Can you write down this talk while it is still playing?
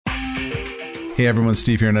Hey everyone,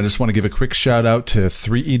 Steve here, and I just want to give a quick shout out to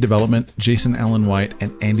 3E Development, Jason Allen White,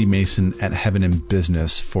 and Andy Mason at Heaven in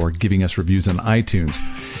Business for giving us reviews on iTunes.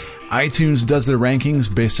 iTunes does their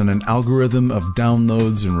rankings based on an algorithm of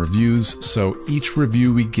downloads and reviews, so each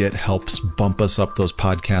review we get helps bump us up those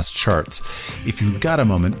podcast charts. If you've got a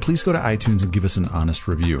moment, please go to iTunes and give us an honest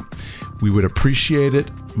review. We would appreciate it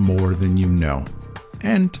more than you know.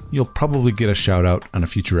 And you'll probably get a shout out on a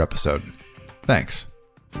future episode. Thanks.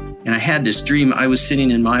 And I had this dream. I was sitting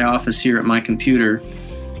in my office here at my computer.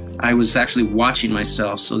 I was actually watching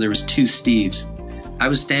myself, so there was two Steves. I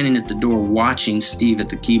was standing at the door watching Steve at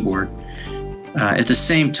the keyboard. At the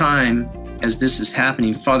same time as this is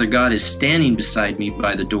happening, Father God is standing beside me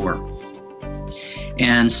by the door.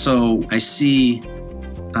 And so I see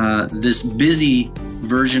this busy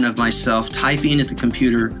version of myself typing at the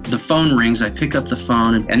computer. The phone rings. I pick up the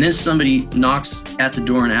phone, and then somebody knocks at the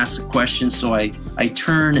door and asks a question. So I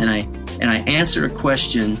turn and I answer a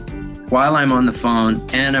question while I'm on the phone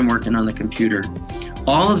and I'm working on the computer.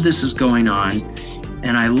 All of this is going on.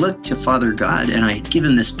 And I look to Father God and I give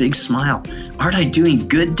him this big smile. Aren't I doing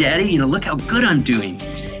good, Daddy? Look how good I'm doing.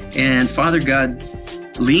 And Father God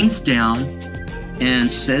leans down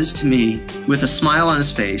and says to me with a smile on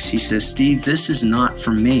his face, he says, Steve, this is not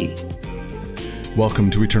for me.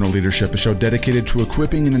 Welcome to Eternal Leadership, a show dedicated to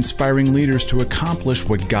equipping and inspiring leaders to accomplish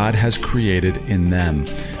what God has created in them.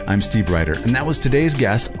 I'm Steve Ryder, and that was today's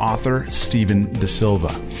guest, author Stephen De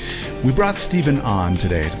Silva. We brought Stephen on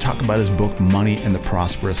today to talk about his book, Money and the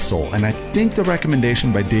Prosperous Soul. And I think the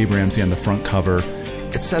recommendation by Dave Ramsey on the front cover,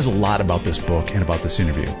 it says a lot about this book and about this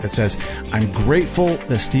interview. It says, I'm grateful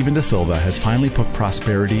that Stephen De Silva has finally put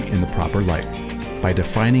prosperity in the proper light by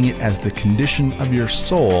defining it as the condition of your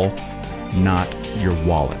soul, not your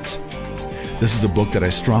wallet. This is a book that I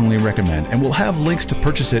strongly recommend, and we'll have links to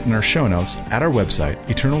purchase it in our show notes at our website,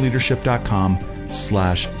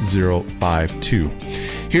 eternalleadership.com/052.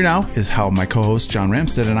 Here now is how my co-host John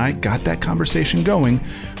Ramstead and I got that conversation going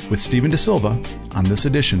with Stephen De Silva on this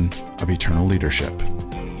edition of Eternal Leadership.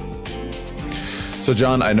 So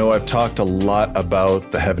John, I know I've talked a lot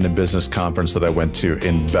about the Heaven in Business conference that I went to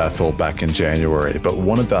in Bethel back in January, but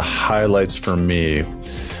one of the highlights for me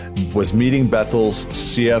was meeting Bethel's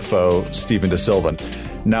CFO, Stephen De Silva.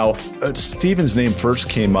 Now, Stephen's name first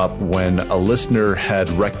came up when a listener had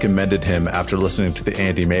recommended him after listening to the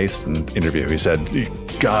Andy Mason interview. He said, you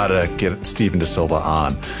gotta get Stephen De Silva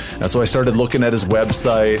on. And so I started looking at his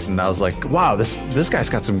website and I was like, wow, this guy's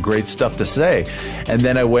got some great stuff to say. And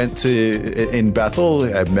then I went in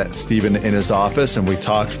Bethel, I met Stephen in his office and we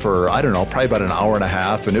talked for, I don't know, probably about an hour and a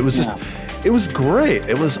half. And it was just... It was great.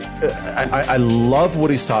 It was. I love what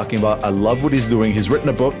he's talking about. I love what he's doing. He's written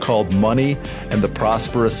a book called Money and the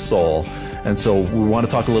Prosperous Soul. And so we want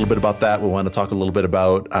to talk a little bit about that. We want to talk a little bit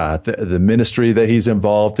about the ministry that he's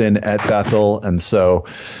involved in at Bethel. And so,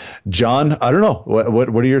 John, I don't know. What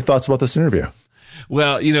are your thoughts about this interview?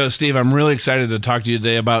 Well, Steve, I'm really excited to talk to you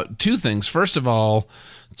today about two things. First of all,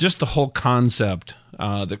 just the whole concept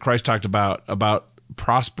that Christ talked about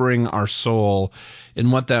prospering our soul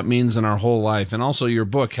and what that means in our whole life. And also your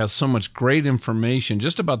book has so much great information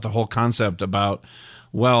just about the whole concept about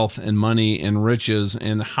wealth and money and riches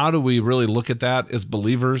and how do we really look at that as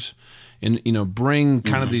believers and, bring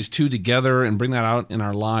kind of these two together and bring that out in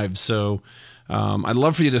our lives. So I'd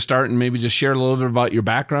love for you to start and maybe just share a little bit about your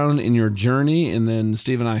background and your journey. And then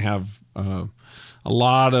Steve and I have a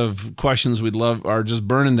lot of questions we'd love are just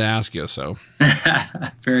burning to ask you. So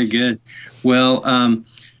very good. Well,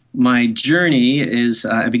 my journey is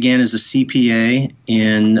I began as a CPA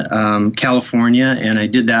in California, and I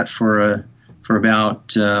did that for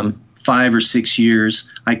about 5 or 6 years.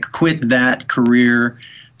 I quit that career,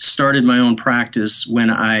 started my own practice when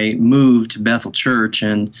I moved to Bethel Church,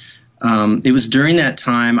 and it was during that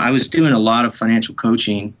time I was doing a lot of financial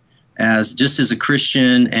coaching as a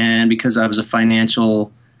Christian, and because I was a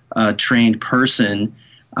financial trained person,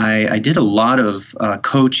 I did a lot of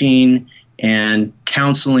coaching and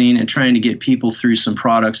counseling and trying to get people through some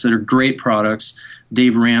products that are great products.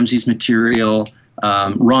 Dave Ramsey's material,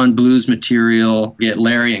 Ron Blue's material, get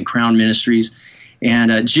Larry and Crown Ministries,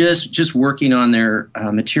 and just working on their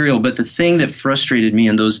material. But the thing that frustrated me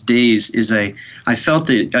in those days is I felt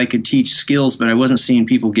that I could teach skills, but I wasn't seeing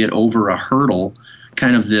people get over a hurdle.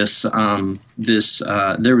 Kind of there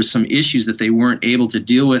was some issues that they weren't able to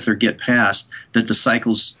deal with or get past, that the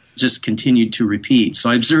cycles just continued to repeat. So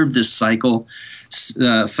I observed this cycle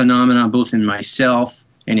phenomenon both in myself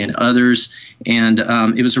and in others. And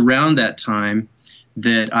it was around that time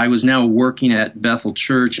that I was now working at Bethel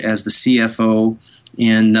Church as the CFO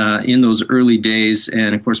in those early days.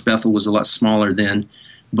 And of course, Bethel was a lot smaller then.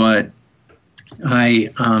 But a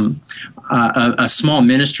small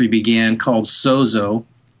ministry began called Sozo.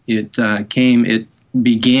 It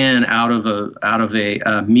began out of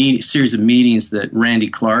a series of meetings that Randy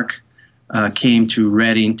Clark came to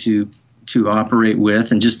Redding to operate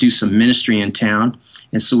with and just do some ministry in town.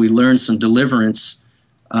 And so we learned some deliverance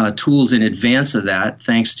tools in advance of that,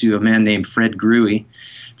 thanks to a man named Fred Gruey.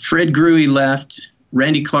 Fred Gruey left.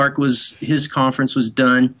 Randy Clark his conference was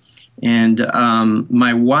done, and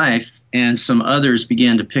my wife and some others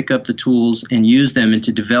began to pick up the tools and use them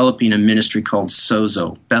into developing a ministry called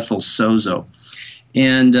Sozo, Bethel Sozo.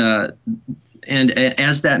 And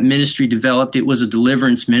as that ministry developed, it was a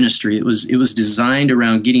deliverance ministry. It was designed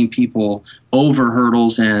around getting people over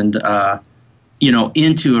hurdles and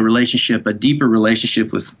into a relationship, a deeper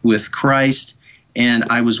relationship with Christ. And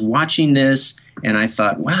I was watching this, and I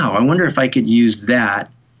thought, wow, I wonder if I could use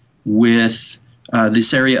that with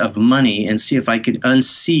this area of money and see if I could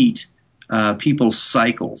unseat people's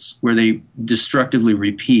cycles where they destructively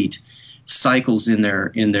repeat cycles in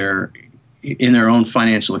their own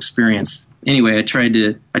financial experience. Anyway, I tried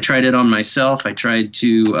it on myself. I tried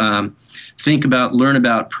to think about, learn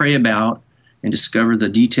about, pray about, and discover the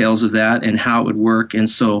details of that and how it would work. And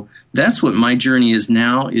so that's what my journey is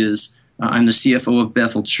now. I'm the CFO of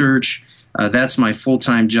Bethel Church. That's my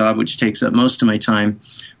full-time job, which takes up most of my time.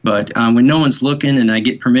 But when no one's looking and I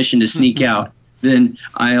get permission to sneak out, then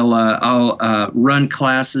I'll run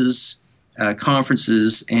classes,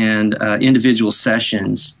 conferences, and individual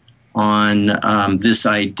sessions on this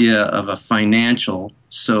idea of a financial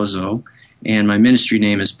sozo, and my ministry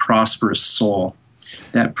name is Prosperous Soul.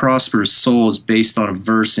 That prosperous soul is based on a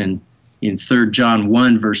verse in 3 John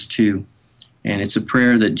 1, verse 2, and it's a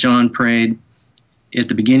prayer that John prayed. At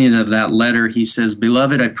the beginning of that letter, he says,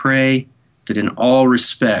 "Beloved, I pray that in all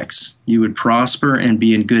respects you would prosper and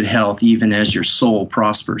be in good health, even as your soul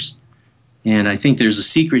prospers." And I think there's a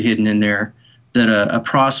secret hidden in there, that a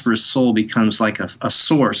prosperous soul becomes like a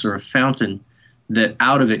source or a fountain, that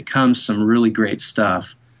out of it comes some really great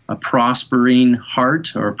stuff. A prospering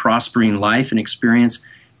heart or a prospering life and experience,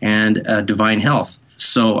 and divine health.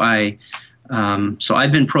 So I've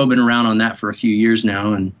been probing around on that for a few years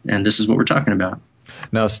now, and this is what we're talking about.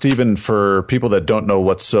 Now, Stephen, for people that don't know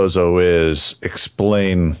what sozo is,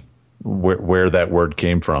 explain where that word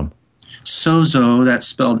came from. Sozo, that's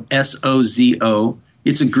spelled S-O-Z-O.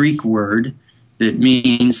 It's a Greek word that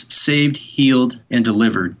means saved, healed, and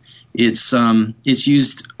delivered. It's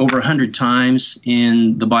used over 100 times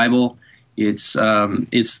in the Bible. It's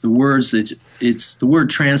the word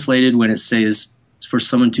translated when it says for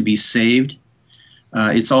someone to be saved.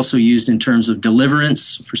 It's also used in terms of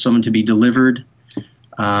deliverance, for someone to be delivered,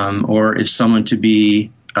 or if someone to be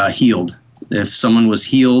healed. If someone was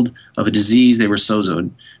healed of a disease, they were sozoed.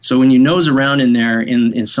 So when you nose around in there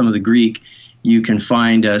in some of the Greek, you can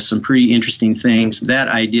find some pretty interesting things. That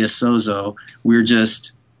idea, sozo, we're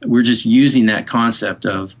just using that concept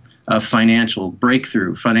of financial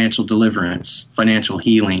breakthrough, financial deliverance, financial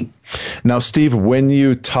healing. Now, Steve, when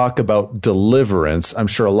you talk about deliverance, I'm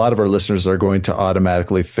sure a lot of our listeners are going to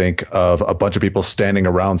automatically think of a bunch of people standing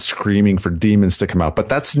around screaming for demons to come out. But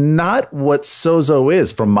that's not what sozo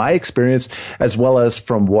is, from my experience, as well as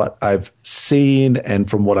from what I've seen and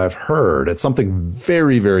from what I've heard. It's something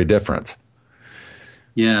very, very different.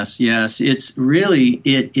 Yes.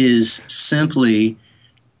 It is simply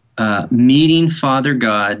meeting Father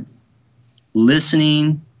God,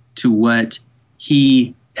 listening to what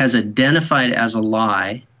he has identified as a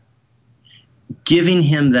lie, giving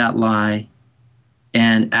him that lie,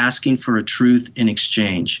 and asking for a truth in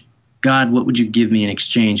exchange. God, what would you give me in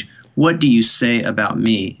exchange? What do you say about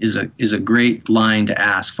me is a great line to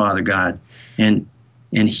ask Father God. And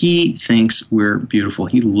he thinks we're beautiful.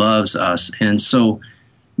 He loves us. And so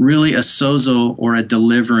really a sozo or a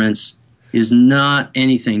deliverance is not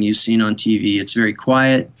anything you've seen on TV. It's very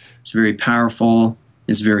quiet. It's very powerful.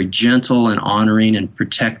 It's very gentle and honoring and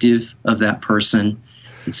protective of that person.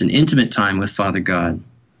 It's an intimate time with Father God.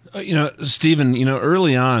 Stephen,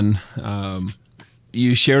 early on,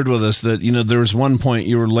 you shared with us that, there was one point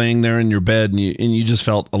you were laying there in your bed and you just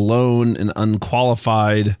felt alone and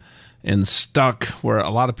unqualified and stuck, where a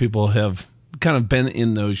lot of people have kind of been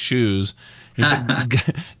in those shoes.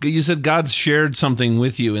 You said God shared something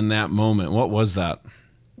with you in that moment. What was that?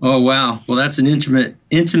 Oh, wow. Well, that's an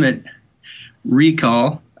intimate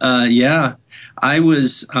recall. Yeah, I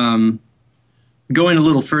was going a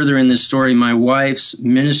little further in this story. My wife's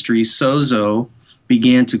ministry, Sozo,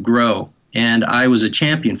 began to grow. And I was a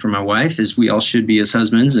champion for my wife, as we all should be as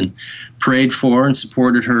husbands, and prayed for and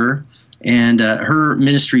supported her. And her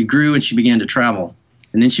ministry grew, and she began to travel.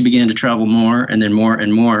 And then she began to travel more, and then more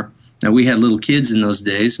and more. Now, we had little kids in those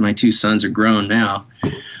days. My 2 sons are grown now.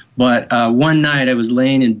 But one night I was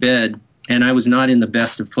laying in bed, and I was not in the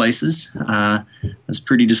best of places. I was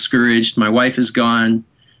pretty discouraged. My wife is gone.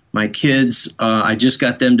 My kids, I just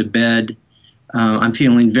got them to bed. I'm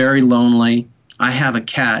feeling very lonely. I have a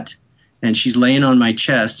cat, and she's laying on my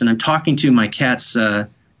chest, and I'm talking to my cat's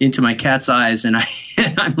into my cat's eyes, and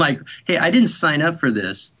I'm like, "Hey, I didn't sign up for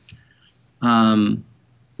this. God,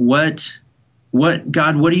 what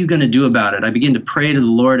are you going to do about it?" I begin to pray to the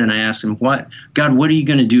Lord, and I ask him, God, what are you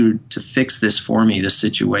going to do to fix this for me, this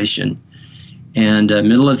situation? And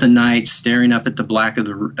middle of the night, staring up at the black of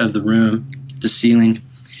the room, the ceiling,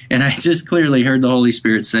 and I just clearly heard the Holy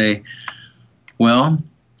Spirit say, "Well,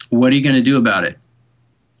 what are you going to do about it?"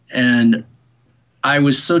 And I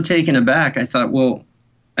was so taken aback. I thought, well,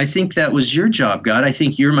 I think that was your job, God. I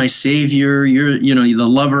think you're my Savior. You're the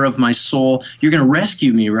lover of my soul. You're going to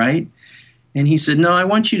rescue me, right? And he said, "No, I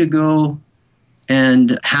want you to go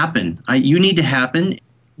and happen. You need to happen.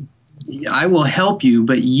 I will help you,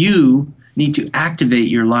 but you need to activate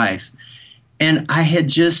your life." And I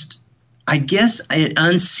guess I had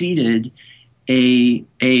unseated a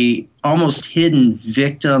almost hidden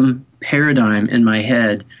victim paradigm in my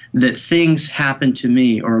head that things happen to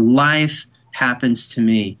me or life happens to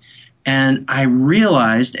me. And I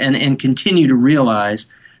realized and continue to realize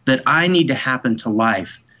that I need to happen to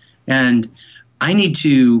life. And I need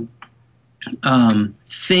to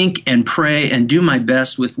think and pray and do my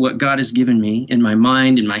best with what God has given me in my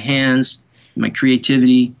mind, in my hands, in my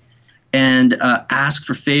creativity, and ask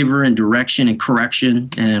for favor and direction and correction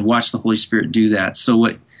and watch the Holy Spirit do that. So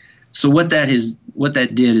what that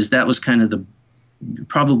did is that was kind of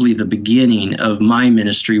probably the beginning of my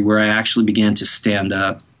ministry where I actually began to stand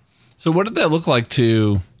up. So what did that look like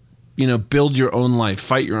to, build your own life,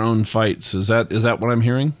 fight your own fights? Is that what I'm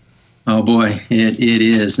hearing? Oh boy, it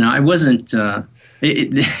is. Now I wasn't,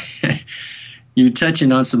 you're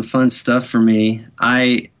touching on some fun stuff for me.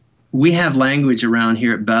 We have language around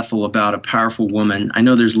here at Bethel about a powerful woman. I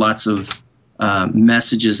know there's lots of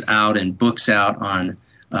messages out and books out on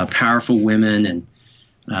powerful women, and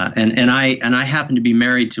I happen to be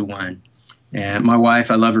married to one. And my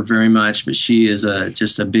wife, I love her very much, but she is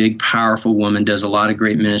just a big, powerful woman, does a lot of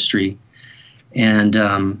great ministry, and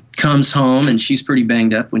comes home, and she's pretty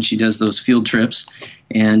banged up when she does those field trips.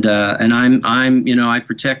 And I'm I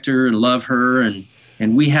protect her and love her, and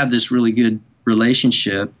we have this really good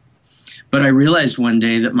relationship. But I realized one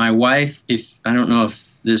day that my wife, I don't know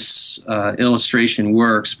if this illustration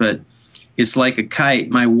works, but it's like a kite.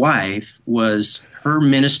 My wife her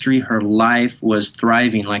ministry, her life was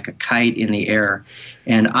thriving like a kite in the air.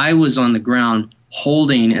 And I was on the ground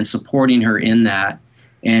holding and supporting her in that.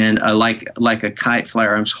 And like a kite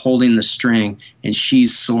flyer, I was holding the string, and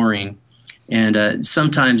she's soaring. And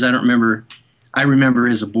sometimes I remember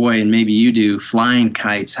as a boy, and maybe you do, flying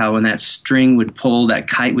kites, how when that string would pull, that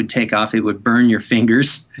kite would take off, it would burn your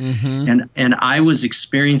fingers. Mm-hmm. And I was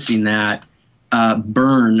experiencing that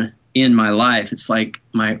burn in my life. It's like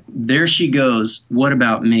there she goes, what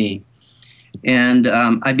about me? And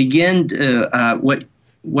I began to,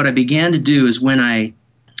 what I began to do is when I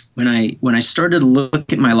started to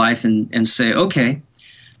look at my life and say, okay,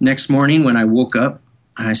 next morning when I woke up,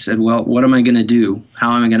 I said, well, what am I going to do?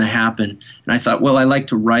 How am I going to happen? And I thought, well, I like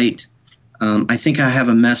to write. I think I have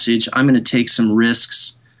a message. I'm going to take some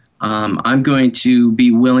risks. I'm going to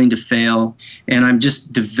be willing to fail. And I've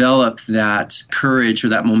just developed that courage or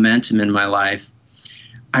that momentum in my life.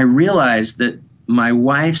 I realized that my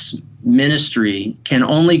wife's ministry can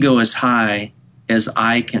only go as high as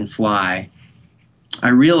I can fly. I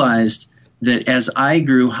realized that as I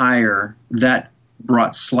grew higher, that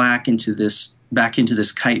brought slack back into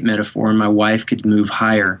this kite metaphor, and my wife could move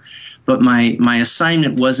higher. But my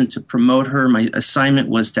assignment wasn't to promote her. My assignment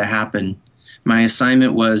was to happen. My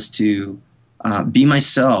assignment was to be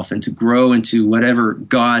myself and to grow into whatever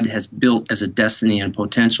God has built as a destiny and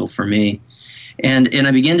potential for me. And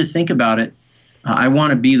I began to think about it. I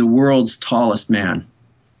want to be the world's tallest man.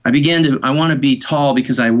 I want to be tall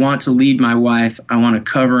because I want to lead my wife. I want to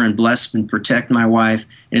cover and bless and protect my wife,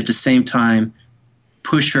 and at the same time,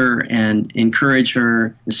 push her and encourage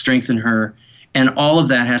her and strengthen her. And all of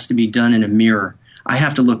that has to be done in a mirror. I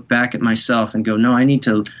have to look back at myself and go, no, I need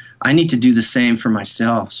to do the same for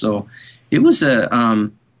myself. So it was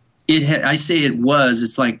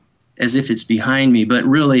it's like as if it's behind me, but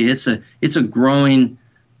really it's a growing,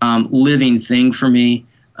 living thing for me.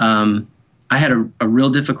 I had a real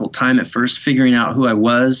difficult time at first figuring out who I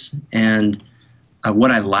was and what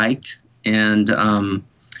I liked. And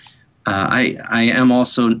I am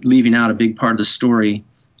also leaving out a big part of the story.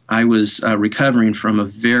 I was recovering from a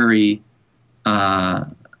very,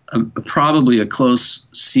 probably a close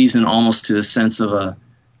season, almost to a sense of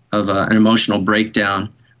an emotional breakdown.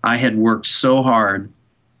 I had worked so hard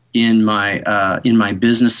in my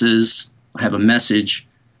businesses. I have a message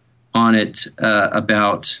on it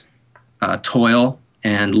about toil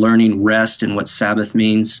and learning rest and what Sabbath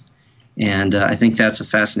means, and I think that's a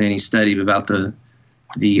fascinating study about the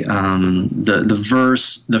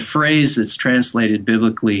verse, the phrase that's translated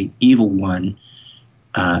biblically, "evil one."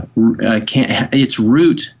 Its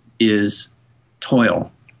root is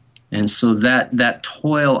toil, and so that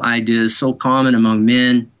toil idea is so common among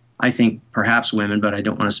men. I think perhaps women, but I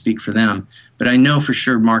don't want to speak for them. But I know for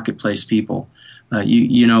sure marketplace people.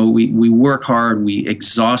 We work hard, we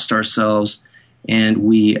exhaust ourselves, and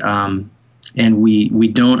we don't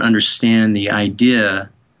understand the idea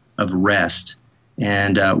of rest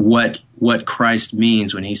and what Christ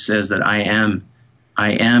means when he says that I am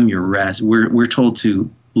your rest. We're told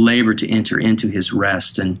to labor to enter into his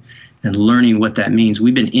rest, and learning what that means.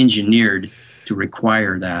 We've been engineered to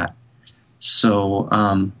require that. So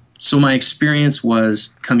my experience was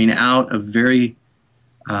coming out of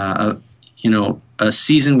a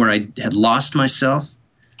season where I had lost myself,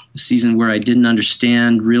 a season where I didn't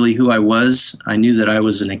understand really who I was. I knew that I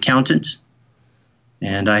was an accountant,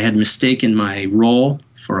 and I had mistaken my role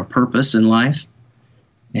for a purpose in life,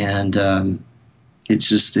 and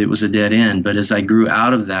it was a dead end. But as I grew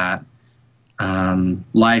out of that,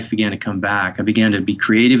 life began to come back. I began to be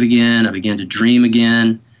creative again. I began to dream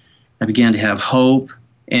again. I began to have hope,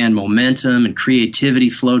 and momentum and creativity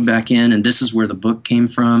flowed back in, and this is where the book came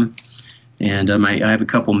from. And I have a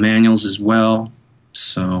couple manuals as well.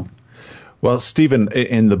 So, well, Stephen,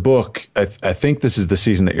 in the book, I think this is the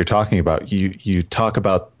season that you're talking about. You talk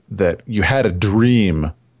about that you had a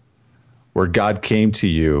dream where God came to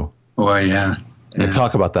you. Oh, yeah. And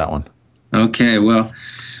talk about that one. Okay, well,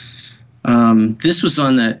 this was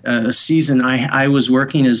on the season I was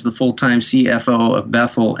working as the full-time CFO of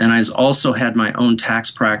Bethel, and I also had my own tax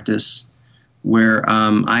practice where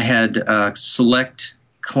I had select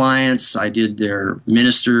clients. I did their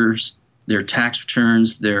ministers, their tax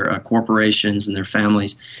returns, their corporations, and their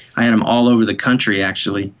families. I had them all over the country,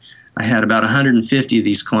 actually. I had about 150 of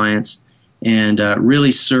these clients, and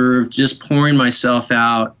really served, just pouring myself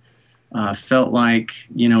out. Felt like,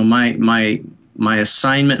 my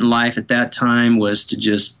assignment in life at that time was to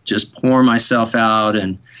just pour myself out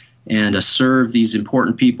and serve these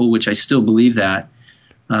important people, which I still believe that.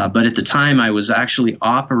 But at the time, I was actually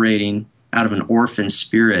operating out of an orphan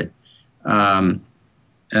spirit. The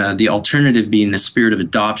alternative being the spirit of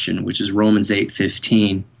adoption, which is Romans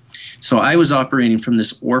 8:15. So I was operating from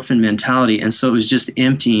this orphan mentality, and so it was just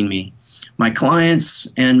emptying me. My clients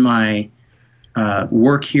and my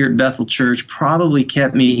work here at Bethel Church probably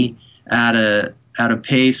kept me at a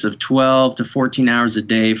pace of 12 to 14 hours a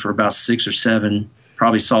day for about 6 or 7,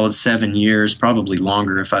 probably solid 7 years, probably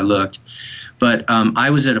longer if I looked. But I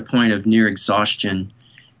was at a point of near exhaustion,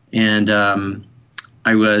 and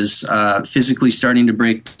I was physically starting to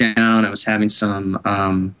break down. I was having some,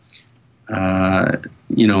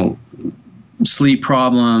 sleep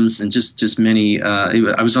problems, and just many.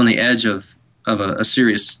 I was on the edge of a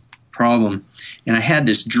serious problem, and I had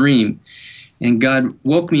this dream. And God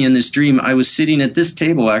woke me in this dream. I was sitting at this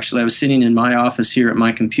table, actually. I was sitting in my office here at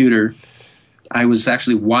my computer. I was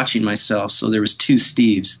actually watching myself, so there was 2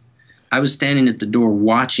 Steves. I was standing at the door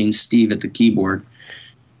watching Steve at the keyboard.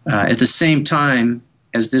 At the same time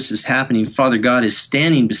as this is happening, Father God is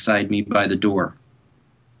standing beside me by the door.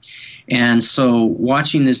 And so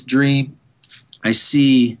watching this dream, I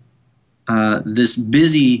see this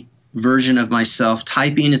busy version of myself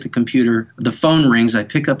typing at the computer. The phone rings. I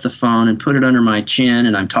pick up the phone and put it under my chin,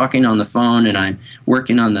 and I'm talking on the phone, and I'm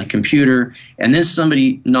working on the computer. And then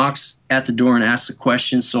somebody knocks at the door and asks a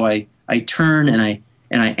question. So I turn and I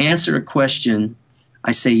answer a question.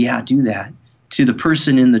 I say, "Yeah, do that," to the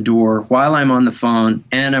person in the door while I'm on the phone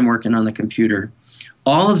and I'm working on the computer.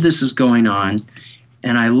 All of this is going on,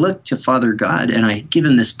 and I look to Father God and I give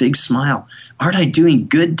him this big smile. "Aren't I doing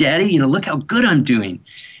good, Daddy? Look how good I'm doing."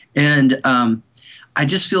 And I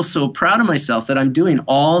just feel so proud of myself that I'm doing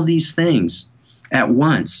all these things at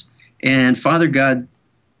once. And Father God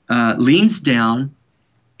leans down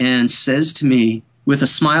and says to me with a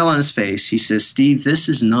smile on his face, he says, "Steve, this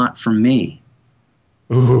is not for me."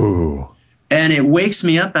 Ooh. And it wakes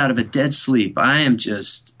me up out of a dead sleep. I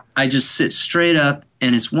just sit straight up,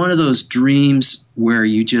 and it's one of those dreams where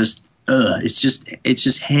you just, it's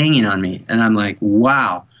just hanging on me. And I'm like,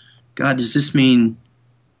 wow, God, what does this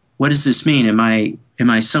mean? Am Am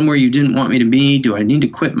I somewhere you didn't want me to be? Do I need to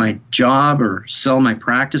quit my job or sell my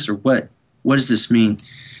practice, or what? What does this mean?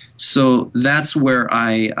 So that's where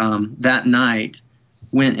I, that night,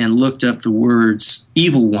 went and looked up the words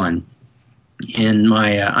 "evil one" in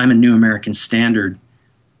my. I'm a New American Standard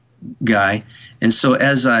guy, and so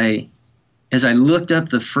as I looked up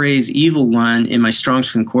the phrase "evil one" in my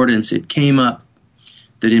Strong's Concordance, it came up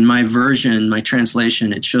that in my version, my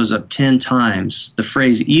translation, it shows up 10 times. The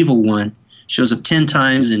phrase "evil one" shows up 10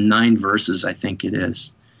 times in 9 verses, I think it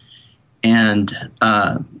is. And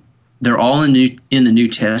they're all in the New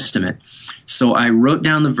Testament. So I wrote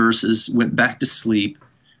down the verses, went back to sleep,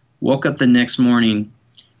 woke up the next morning,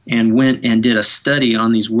 and went and did a study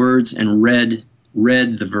on these words and read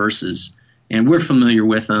the verses. And we're familiar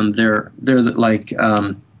with them. They're like,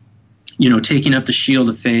 taking up the shield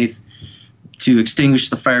of faith to extinguish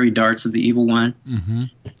the fiery darts of the evil one. Mm-hmm.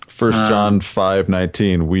 1 John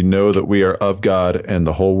 5:19, we know that we are of God, and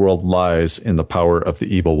the whole world lies in the power of the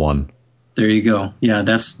evil one. There you go. Yeah,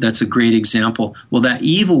 that's a great example. Well, that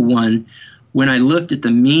evil one, when I looked at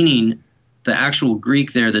the meaning, the actual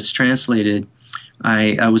Greek there that's translated,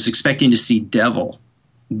 I was expecting to see devil,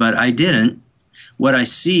 but I didn't. What I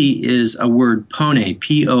see is a word pone,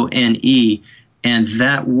 P-O-N-E, and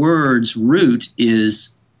that word's root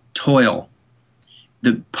is toil.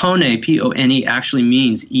 The pone, P-O-N-E, actually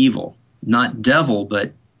means evil, not devil,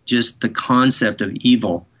 but just the concept of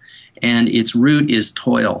evil. And its root is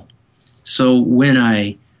toil. So when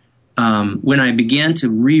I began to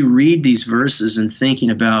reread these verses and thinking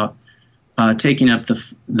about taking up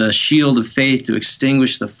the shield of faith to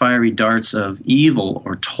extinguish the fiery darts of evil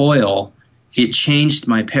or toil, it changed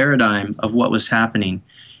my paradigm of what was happening.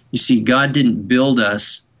 You see, God didn't build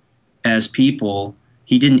us as people.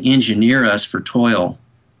 He didn't engineer us for toil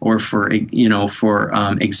or for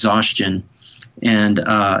exhaustion and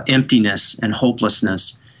emptiness and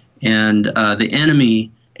hopelessness. And the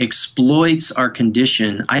enemy exploits our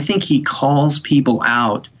condition. I think he calls people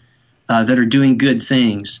out that are doing good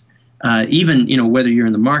things. Even whether you're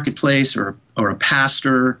in the marketplace or a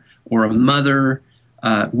pastor or a mother,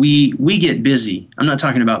 we get busy. I'm not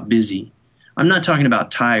talking about busy. I'm not talking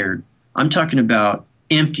about tired. I'm talking about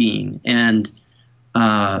emptying and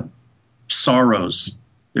sorrows.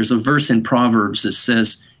 There's a verse in Proverbs that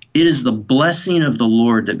says, "It is the blessing of the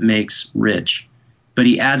Lord that makes rich, but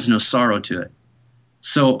he adds no sorrow to it."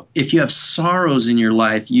 So if you have sorrows in your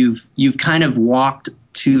life, you've kind of walked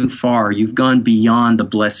too far. You've gone beyond the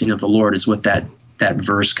blessing of the Lord, is what that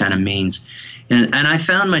verse kind of means. And I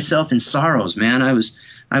found myself in sorrows, man. I was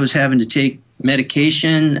having to take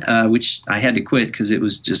medication, which I had to quit because it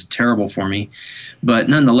was just terrible for me. But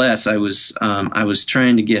nonetheless, I was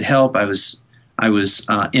trying to get help. I was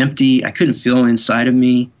empty. I couldn't feel inside of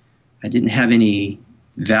me. I didn't have any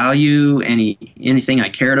value, anything I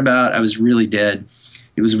cared about. I was really dead.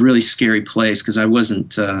 It was a really scary place because I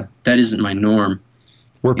wasn't. That isn't my norm.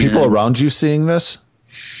 Were people around you seeing this?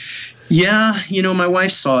 Yeah, my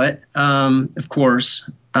wife saw it, of course,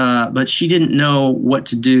 but she didn't know what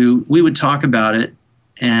to do. We would talk about it,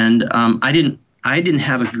 and I didn't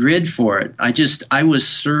have a grid for it. I was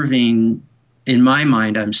serving. In my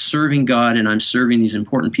mind, I'm serving God, and I'm serving these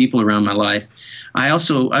important people around my life. I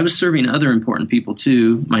was serving other important people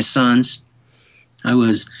too, my sons. I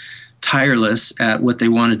was tireless at what they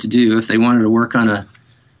wanted to do. If they wanted to work on a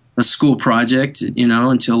school project,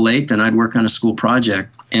 until late, then I'd work on a school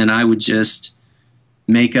project, and I would just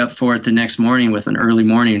make up for it the next morning with an early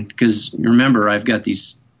morning. Because remember, I've got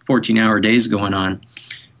these 14-hour days going on.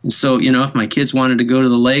 And so, if my kids wanted to go to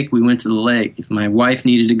the lake, we went to the lake. If my wife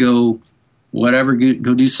needed to go whatever,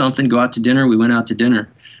 go do something, go out to dinner, we went out to dinner.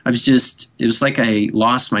 It was like I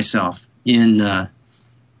lost myself in,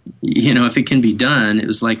 if it can be done, it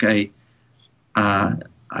was like I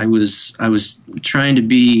was trying to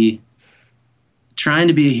be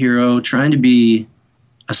a hero, trying to be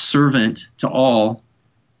a servant to all,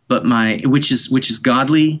 but which is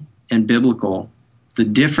godly and biblical. The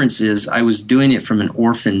difference is I was doing it from an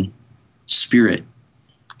orphan spirit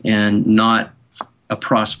and not a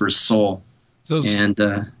prosperous soul.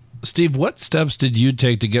 Steve, what steps did you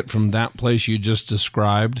take to get from that place you just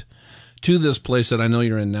described to this place that I know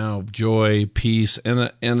you're in now, joy, peace,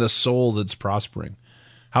 and a soul that's prospering?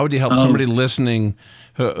 How would you help somebody listening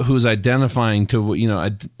who's identifying to what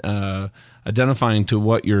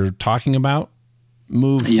you're talking about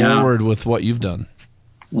move forward with what you've done?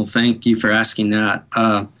 Well, thank you for asking that.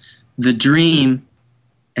 The dream,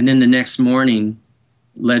 and then the next morning,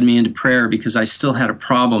 led me into prayer because I still had a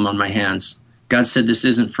problem on my hands. God said, "This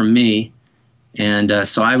isn't from me," and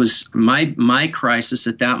so I was. My crisis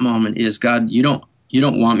at that moment is, God, you you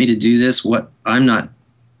don't want me to do this?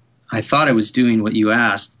 I thought I was doing what you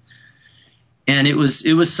asked. And it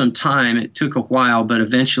was some time. It took a while, but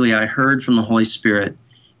eventually I heard from the Holy Spirit.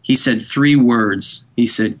 He said 3 words. He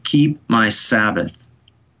said, keep my Sabbath.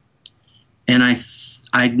 And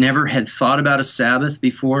I never had thought about a Sabbath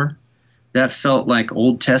before. That felt like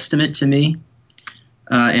Old Testament to me.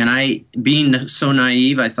 And I, being so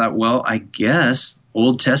naive, I thought, well, I guess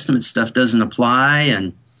Old Testament stuff doesn't apply.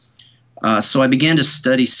 And so I began to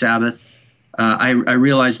study Sabbath. I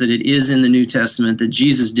realized that it is in the New Testament, that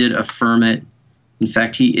Jesus did affirm it. In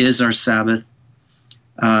fact, he is our Sabbath.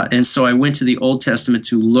 And so I went to the Old Testament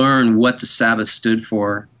to learn what the Sabbath stood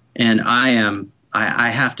for. And I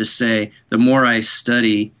have to say, the more I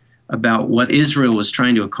study about what Israel was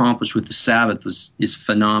trying to accomplish with the Sabbath is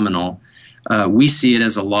phenomenal. We see it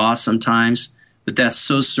as a law sometimes, but that's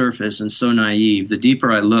so surface and so naive. The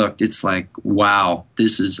deeper I looked, it's like, wow,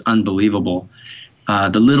 this is unbelievable.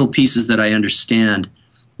 The little pieces that I understand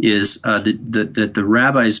is that the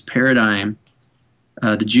rabbi's paradigm,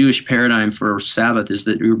 the Jewish paradigm for Sabbath, is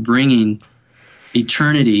that you're bringing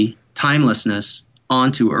eternity, timelessness,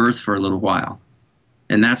 onto earth for a little while.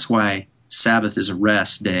 And that's why Sabbath is a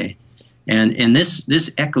rest day. And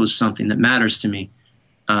this echoes something that matters to me.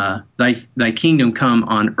 Thy kingdom come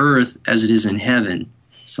on earth as it is in heaven.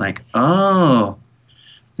 It's like, oh,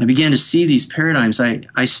 I began to see these paradigms.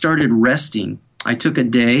 I started resting. I took a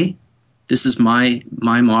day. This is my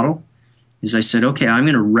model. Is I said, okay, I'm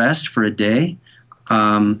going to rest for a day.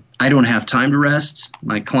 I don't have time to rest.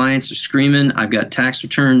 My clients are screaming. I've got tax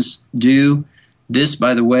returns due. This,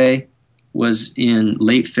 by the way, was in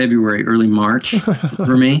late February, early March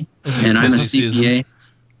for me. And I'm a CPA. Season.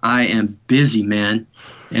 I am busy, man.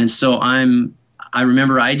 And so I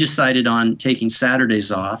remember I decided on taking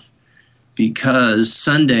Saturdays off because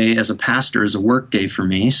Sunday as a pastor is a work day for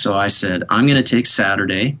me. So I said, I'm going to take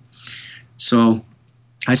Saturday. So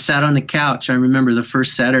I sat on the couch. I remember the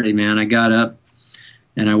first Saturday, man, I got up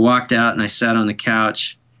and I walked out and I sat on the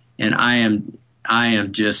couch, and I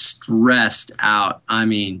am just stressed out. I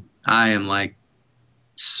mean, I am like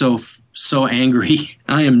so angry.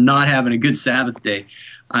 I am not having a good Sabbath day.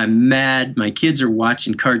 I'm mad. My kids are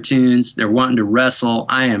watching cartoons. They're wanting to wrestle.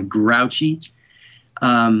 I am grouchy.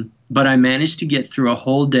 But I managed to get through a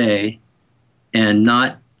whole day and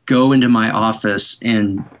not go into my office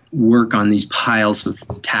and work on these piles of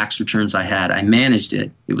tax returns I had. I managed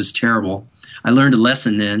it. It was terrible. I learned a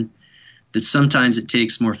lesson then that sometimes it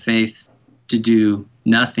takes more faith to do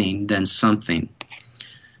nothing than something.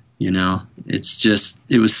 You know,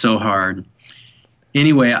 it was so hard.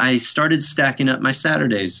 Anyway, I started stacking up my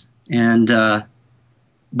Saturdays. And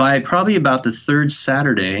by probably about the third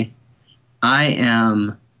Saturday, I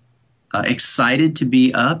am excited to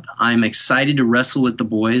be up. I'm excited to wrestle with the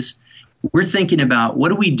boys. We're thinking about, what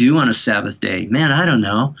do we do on a Sabbath day? Man, I don't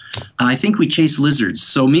know. I think we chase lizards.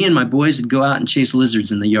 So me and my boys would go out and chase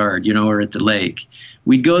lizards in the yard, you know, or at the lake.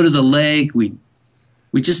 We'd go to the lake.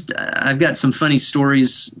 I've got some funny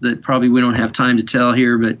stories that probably we don't have time to tell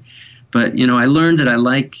here, but you know, I learned that I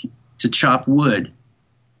like to chop wood.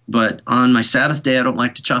 But on my Sabbath day, I don't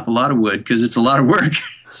like to chop a lot of wood because it's a lot of work.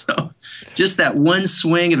 So just that one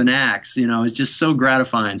swing of an axe, you know, is just so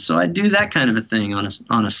gratifying. So I'd do that kind of a thing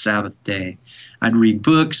on a Sabbath day. I'd read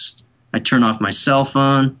books. I'd turn off my cell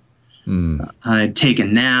phone. I'd take a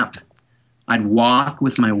nap. I'd walk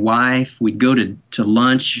with my wife. We'd go to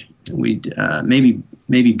lunch. We'd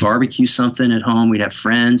maybe barbecue something at home. We'd have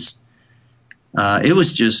friends. It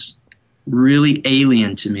was just really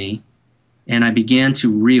alien to me. And I began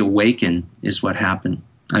to reawaken is what happened.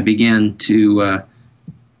 I began to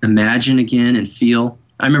imagine again and feel.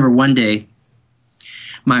 I remember one day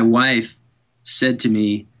my wife said to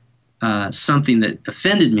me something that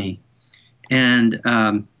offended me. And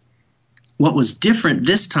what was different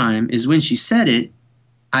this time is when she said it,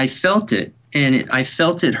 I felt it. And I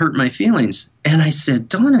felt it hurt my feelings. And I said,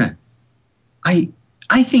 Donna, I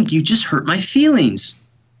think you just hurt my feelings.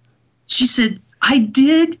 She said, I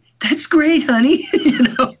did? That's great, honey. You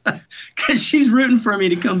know, because she's rooting for me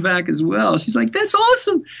to come back as well. She's like, that's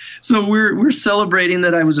awesome. So we're celebrating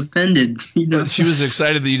that I was offended. You know, she was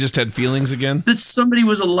excited that you just had feelings again. That somebody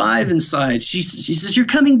was alive inside. She says, you're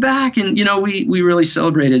coming back, and you know, we really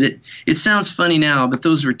celebrated it. It sounds funny now, but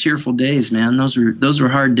those were tearful days, man. Those were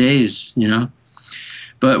hard days, you know.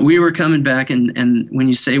 But we were coming back, and when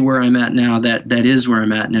you say where I'm at now, that is where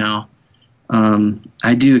I'm at now.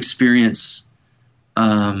 I do experience.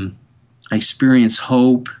 I experience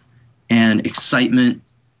hope and excitement,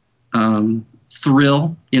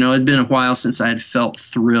 thrill. You know, it'd been a while since I had felt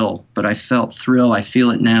thrill, but I felt thrill. I feel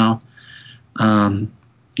it now.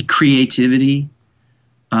 Creativity.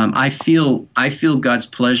 I feel God's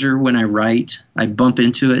pleasure when I write. I bump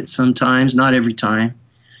into it sometimes, not every time,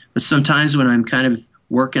 but sometimes when I'm kind of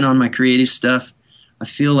working on my creative stuff, I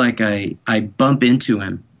feel like I bump into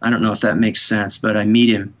him. I don't know if that makes sense, but I meet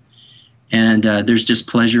him, and there's just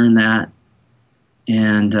pleasure in that,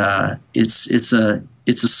 and it's a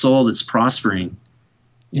soul that's prospering.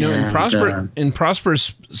 You know, in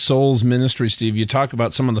Prosperous Souls Ministry, Steve, you talk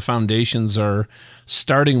about some of the foundations are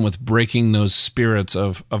starting with breaking those spirits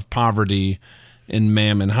of poverty and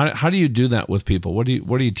mammon. How do you do that with people? What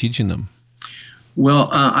are you teaching them? Well,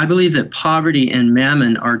 I believe that poverty and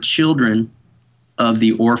mammon are children of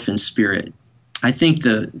the orphan spirit. I think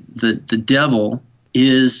the devil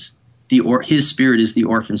is his spirit is the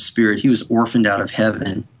orphan spirit. He was orphaned out of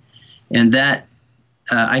heaven, and that.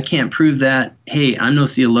 I can't prove that. Hey, I'm no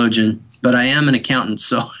theologian, but I am an accountant,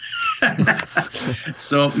 so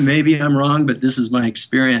so maybe I'm wrong, but this is my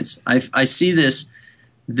experience. I see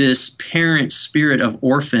this parent spirit of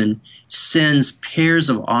orphan sends pairs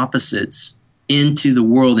of opposites into the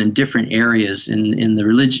world in different areas, in the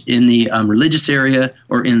religious area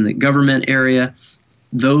or in the government area.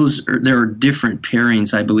 There are different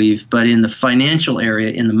pairings, I believe, but in the financial area,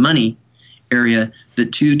 in the money area, the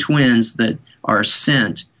two twins that are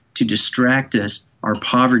sent to distract us are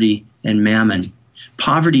poverty and mammon.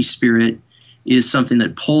 Poverty spirit is something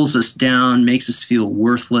that pulls us down, makes us feel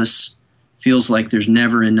worthless, feels like there's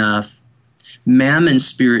never enough. Mammon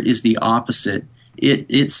spirit is the opposite.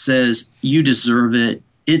 It says you deserve it.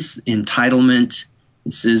 It's entitlement.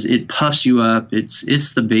 It says it puffs you up.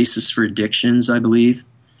 It's the basis for addictions, I believe,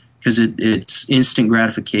 because it's instant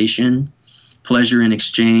gratification, pleasure in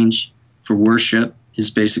exchange for worship. Is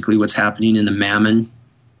basically what's happening in the mammon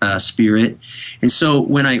spirit. And so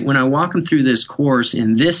when I walk them through this course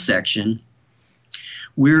in this section,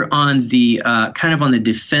 we're on the kind of on the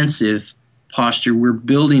defensive posture. We're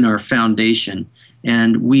building our foundation,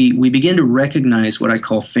 and we begin to recognize what I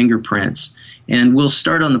call fingerprints. And we'll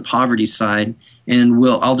start on the poverty side, and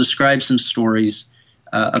I'll describe some stories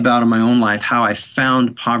about in my own life how I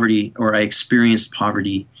found poverty or I experienced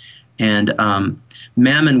poverty. And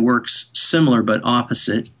mammon works similar but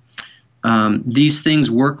opposite. These things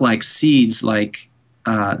work like seeds, like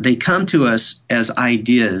they come to us as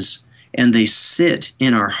ideas, and they sit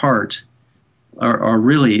in our heart, or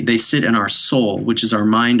really they sit in our soul, which is our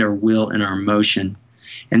mind, our will, and our emotion.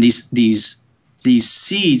 And these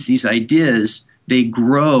seeds, these ideas, they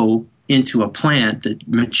grow into a plant that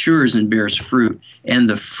matures and bears fruit. And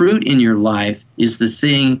the fruit in your life is the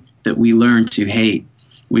thing that we learn to hate.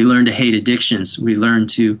 We learn to hate addictions. We learn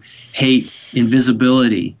to hate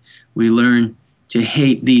invisibility. We learn to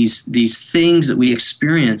hate these things that we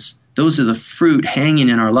experience. Those are the fruit hanging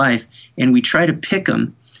in our life, and we try to pick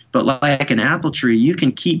them. But like an apple tree, you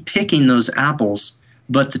can keep picking those apples,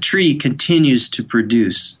 but the tree continues to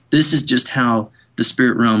produce. This is just how the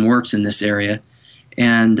spirit realm works in this area.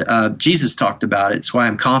 And Jesus talked about it. It's why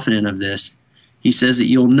I'm confident of this. He says that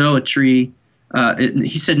you'll know a tree.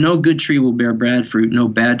 He said, no good tree will bear bad fruit, no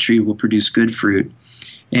bad tree will produce good fruit.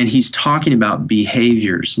 And he's talking about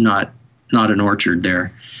behaviors, not an orchard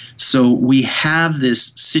there. So we have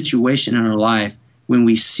this situation in our life when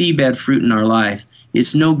we see bad fruit in our life,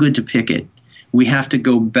 it's no good to pick it. We have to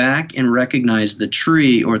go back and recognize the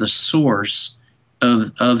tree or the source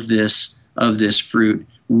of this fruit.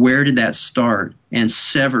 Where did that start? And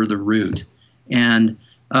sever the root. And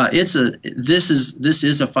this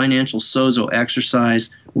is a financial sozo exercise.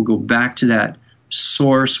 We'll go back to that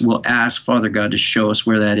source. We'll ask Father God to show us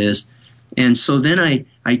where that is. And so then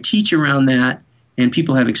I teach around that, and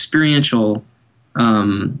people have experiential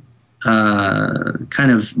kind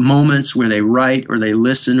of moments where they write or they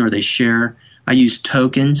listen or they share. I use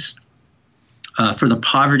tokens. For the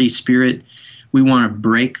poverty spirit, we want to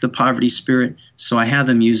break the poverty spirit, so I have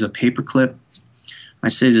them use a paperclip. I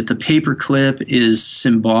say that the paperclip is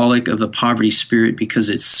symbolic of the poverty spirit because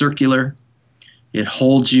it's circular, it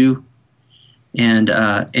holds you, and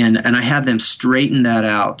I have them straighten that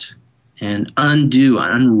out and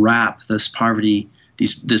unwrap this poverty,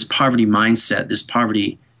 this poverty mindset, this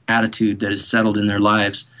poverty attitude that is settled in their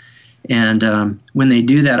lives. And when they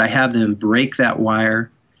do that, I have them break that wire,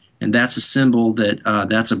 and that's a symbol that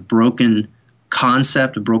that's a broken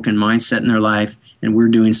concept, a broken mindset in their life, and we're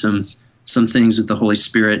doing some things with the Holy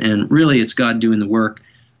Spirit, and really it's God doing the work.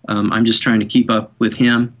 I'm just trying to keep up with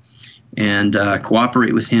Him and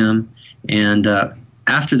cooperate with Him. And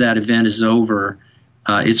after that event is over,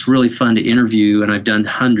 it's really fun to interview, and I've done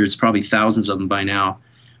hundreds, probably thousands of them by now,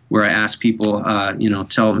 where I ask people,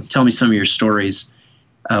 tell me some of your stories.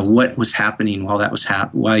 What was happening while that was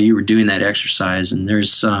while you were doing that exercise? And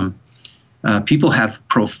there's People have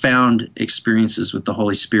profound experiences with the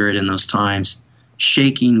Holy Spirit in those times,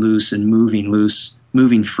 shaking loose,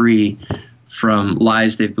 moving free from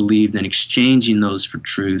lies they've believed and exchanging those for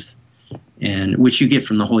truth, and which you get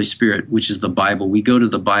from the Holy Spirit, which is the Bible. We go to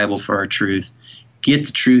the Bible for our truth. Get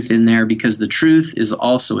the truth in there, because the truth is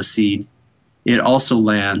also a seed. It also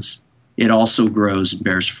lands. It also grows and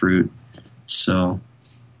bears fruit. So,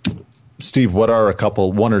 Steve, what are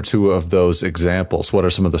one or two of those examples? What are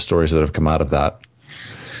some of the stories that have come out of that?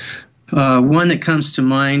 One that comes to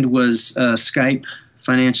mind was Skype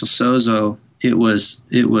Financial Sozo. It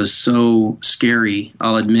was so scary,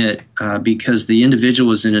 I'll admit, because the individual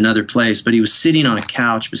was in another place, but he was sitting on a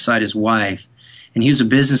couch beside his wife, and he was a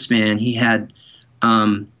businessman. He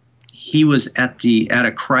was at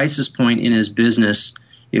a crisis point in his business.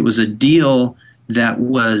 It was a deal that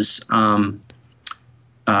was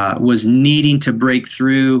needing to break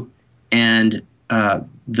through, and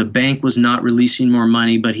the bank was not releasing more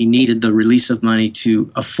money, but he needed the release of money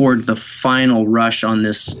to afford the final rush on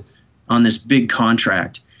this big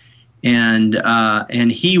contract. And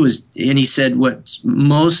he said,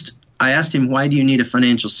 I asked him, why do you need a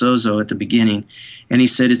financial sozo at the beginning? And he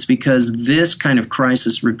said, it's because this kind of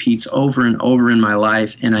crisis repeats over and over in my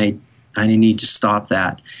life, and I need to stop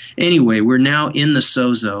that. Anyway, we're now in the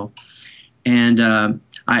sozo, and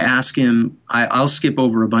I ask him, I'll skip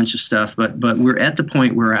over a bunch of stuff, but we're at the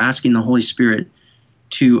point where we're asking the Holy Spirit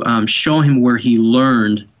to show him where he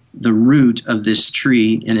learned the root of this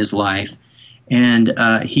tree in his life. And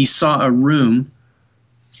he saw a room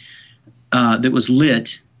that was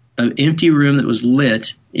lit, an empty room that was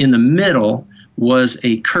lit. In the middle was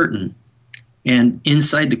a curtain, and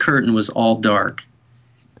inside the curtain was all dark.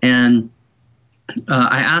 And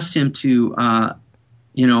I asked him to,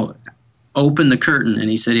 open the curtain, and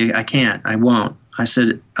he said, I can't, I won't. I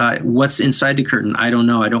said, what's inside the curtain? I don't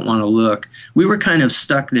know, I don't want to look. We were kind of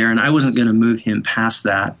stuck there, and I wasn't going to move him past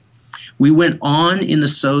that. We went on in the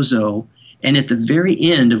sozo, and at the very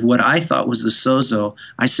end of what I thought was the sozo,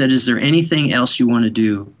 I said, is there anything else you want to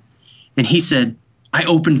do? And he said, I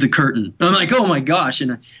opened the curtain. I'm like, oh my gosh.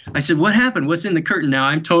 And I said, what happened? What's in the curtain now?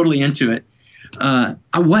 I'm totally into it.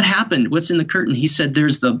 What happened? What's in the curtain? He said,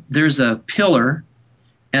 there's a pillar,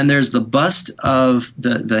 and there's the bust of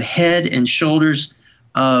the head and shoulders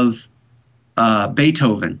of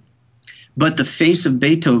Beethoven. But the face of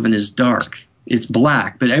Beethoven is dark. It's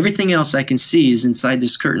black. But everything else I can see is inside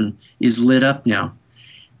this curtain is lit up now.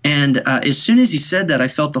 And as soon as he said that, I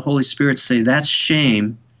felt the Holy Spirit say, that's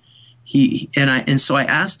shame. So I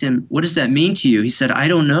asked him, what does that mean to you? He said, I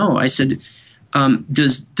don't know. I said,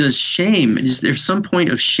 does shame, is there some point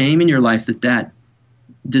of shame in your life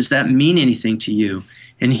does that mean anything to you?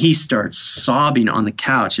 And he starts sobbing on the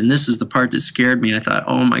couch. And this is the part that scared me. I thought,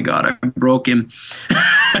 oh my God, I broke him.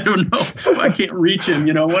 I don't know. I can't reach him.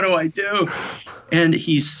 What do I do? And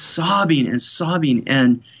he's sobbing and sobbing.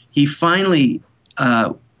 And he finally,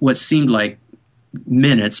 what seemed like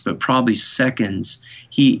minutes, but probably seconds,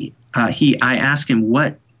 I asked him,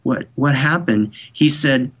 what happened? He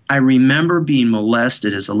said, I remember being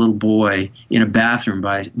molested as a little boy in a bathroom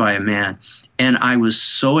by a man. And I was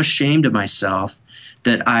so ashamed of myself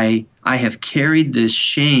that I have carried this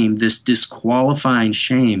shame, this disqualifying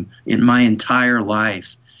shame in my entire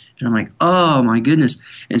life. And I'm like, oh my goodness.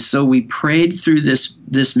 And so we prayed through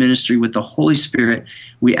this ministry with the Holy Spirit.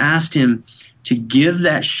 We asked him to give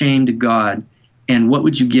that shame to God, and what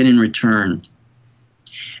would you get in return?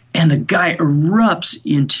 And the guy erupts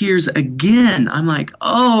in tears again. I'm like,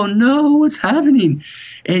 oh no, what's happening?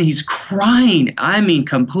 And he's crying. I mean,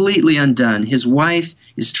 completely undone. His wife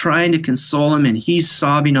is trying to console him, and he's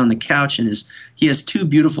sobbing on the couch. And he has two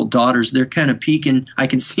beautiful daughters. They're kind of peeking. I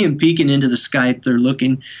can see them peeking into the Skype. They're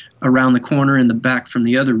looking around the corner in the back from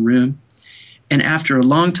the other room. And after a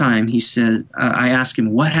long time, he said, I asked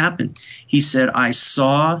him, what happened? He said, I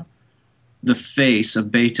saw the face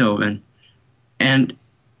of Beethoven, and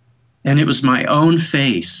it was my own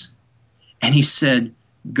face. And he said,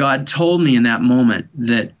 God told me in that moment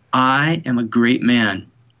that I am a great man.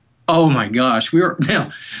 Oh my gosh, we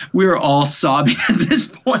were all sobbing at this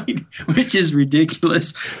point, which is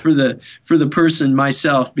ridiculous for the person,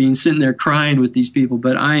 myself, being sitting there crying with these people.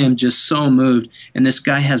 But I am just so moved. And this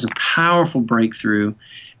guy has a powerful breakthrough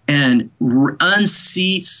and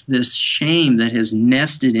unseats this shame that has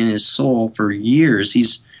nested in his soul for years.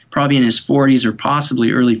 He's probably in his 40s or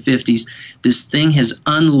possibly early 50s. This thing has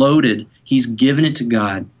unloaded. He's given it to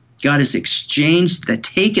God. God has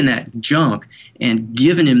taken that junk and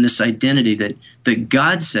given him this identity that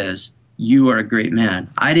God says, you are a great man.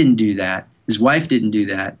 I didn't do that. His wife didn't do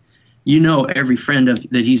that. Every friend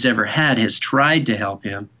that he's ever had has tried to help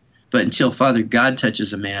him, but until Father God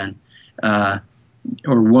touches a man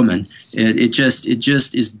or woman, it just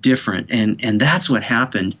is different, and that's what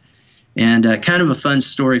happened. And kind of a fun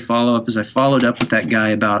story follow-up is I followed up with that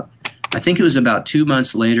guy I think it was about 2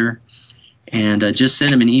 months later, and just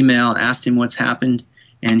sent him an email, asked him what's happened,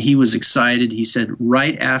 and he was excited. He said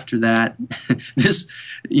right after that,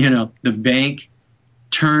 the bank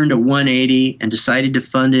turned a 180 and decided to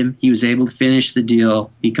fund him. He was able to finish the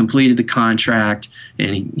deal. He completed the contract,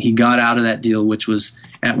 and he got out of that deal, which was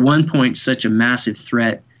at one point such a massive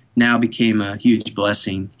threat, now became a huge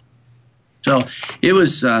blessing. So it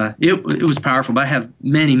was powerful, but I have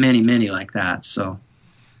many, many, many like that. So,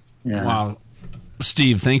 yeah. Wow.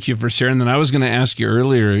 Steve, thank you for sharing that. I was going to ask you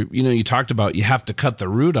earlier, you talked about you have to cut the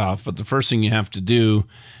root off, but the first thing you have to do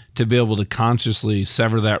to be able to consciously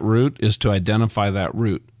sever that root is to identify that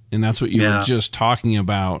root. And that's what you were just talking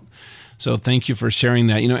about. So thank you for sharing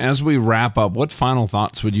that. As we wrap up, what final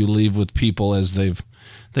thoughts would you leave with people as they've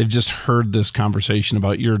just heard this conversation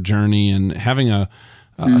about your journey and having a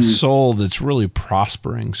soul that's really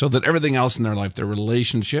prospering, so that everything else in their life, their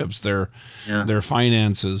relationships, their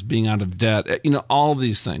finances, being out of debt, all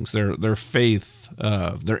these things, their faith,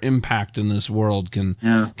 their impact in this world can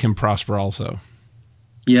prosper also?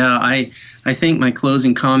 Yeah, I think my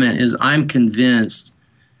closing comment is I'm convinced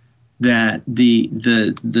that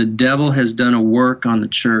the devil has done a work on the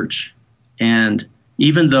church, and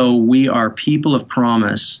even though we are people of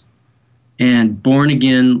promise and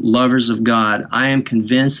born-again lovers of God, I am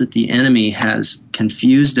convinced that the enemy has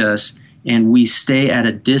confused us, and we stay at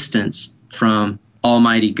a distance from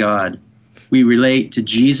Almighty God. We relate to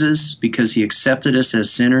Jesus because he accepted us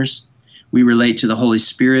as sinners. We relate to the Holy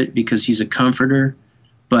Spirit because he's a comforter.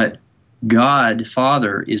 But God,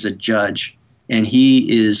 Father, is a judge, and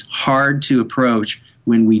he is hard to approach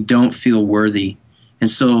when we don't feel worthy. And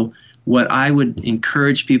so what I would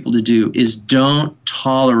encourage people to do is don't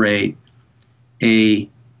tolerate a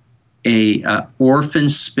orphan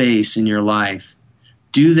space in your life.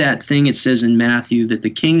 Do that thing it says in Matthew, that the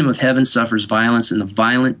kingdom of heaven suffers violence and the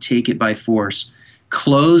violent take it by force.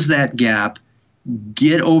 Close that gap,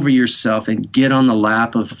 get over yourself, and get on the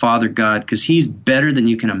lap of Father God, because he's better than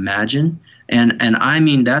you can imagine. And I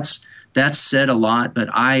mean, that's said a lot, but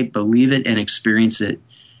I believe it and experience it.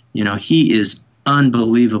 He is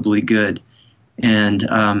unbelievably good.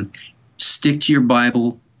 And stick to your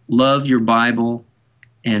Bible, love your Bible,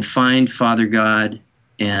 and find Father God,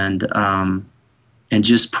 and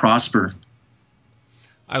just prosper.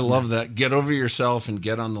 I love that. Get over yourself and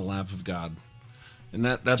get on the lap of God. And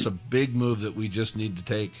that's a big move that we just need to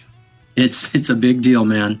take. It's a big deal,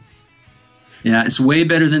 man. Yeah, it's way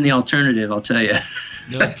better than the alternative, I'll tell you.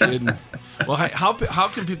 No kidding. Well, how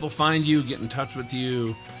can people find you, get in touch with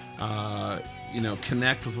you,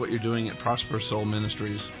 connect with what you're doing at Prosperous Soul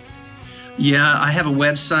Ministries? Yeah, I have a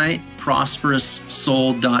website,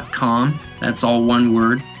 prosperoussoul.com. That's all one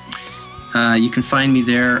word. You can find me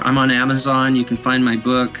there. I'm on Amazon. You can find my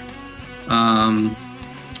book.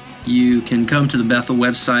 You can come to the Bethel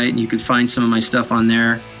website, and you can find some of my stuff on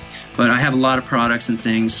there. But I have a lot of products and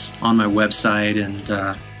things on my website, and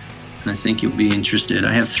I think you'll be interested.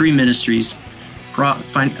 I have 3 ministries: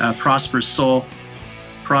 Prosperous Soul,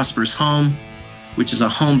 Prosperous Home, which is a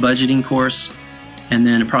home budgeting course, and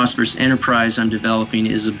then a Prosperous Enterprise I'm developing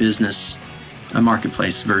is a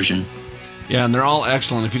marketplace version. Yeah, and they're all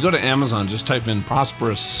excellent. If you go to Amazon, just type in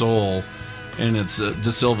Prosperous Soul, and it's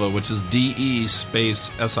De Silva, which is DE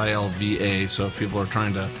space SILVA. So if people are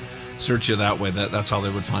trying to search you that way, that's how they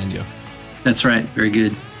would find you. That's right. Very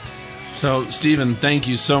good. So, Stephen, thank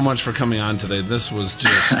you so much for coming on today. This was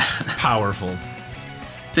just powerful.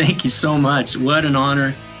 Thank you so much. What an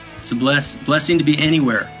honor. It's a blessing to be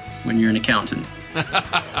anywhere when you're an accountant.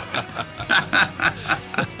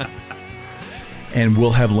 And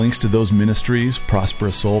we'll have links to those ministries: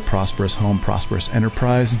 Prosperous Soul, Prosperous Home, Prosperous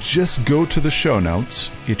Enterprise. Just go to the show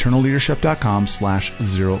notes,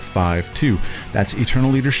 eternalleadership.com/052. That's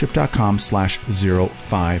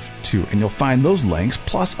eternalleadership.com/052. And you'll find those links,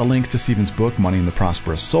 plus a link to Stephen's book, Money in the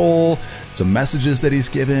Prosperous Soul, some messages that he's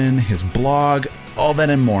given, his blog, all that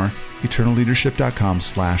and more.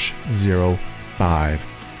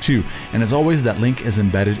 eternalleadership.com/052. And as always, that link is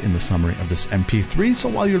embedded in the summary of this MP3. So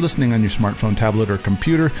while you're listening on your smartphone, tablet, or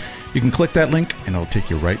computer, you can click that link and it'll take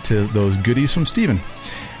you right to those goodies from Stephen.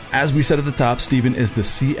 As we said at the top, Stephen is the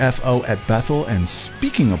CFO at Bethel. And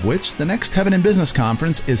speaking of which, the next Heaven in Business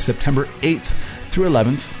Conference is September 8th through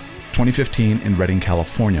 11th, 2015 in Redding,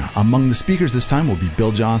 California. Among the speakers this time will be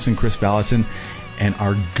Bill Johnson, Chris Valentin, and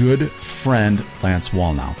our good friend Lance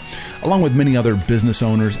Wallnau, along with many other business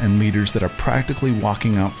owners and leaders that are practically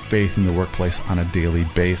walking out faith in the workplace on a daily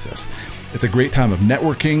basis. It's a great time of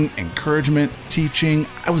networking, encouragement, teaching.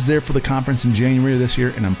 I was there for the conference in January of this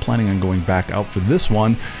year, and I'm planning on going back out for this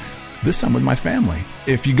one, this time with my family.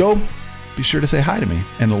 If you go, be sure to say hi to me,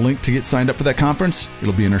 and a link to get signed up for that conference,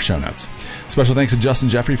 it'll be in our show notes. Special thanks to Justin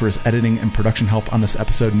Jeffrey for his editing and production help on this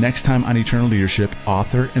episode. Next time on Eternal Leadership,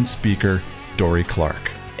 author and speaker Dorie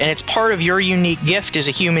Clark. And it's part of your unique gift as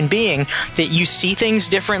a human being that you see things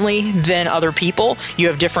differently than other people. You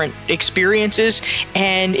have different experiences,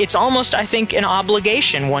 and it's almost, I think, an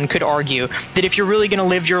obligation, one could argue, that if you're really going to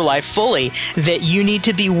live your life fully, that you need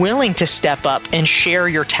to be willing to step up and share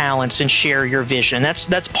your talents and share your vision.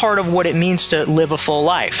 That's part of what it means to live a full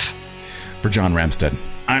life. For John Ramstead,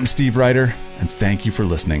 I'm Steve Ryder, and thank you for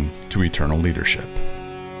listening to Eternal Leadership.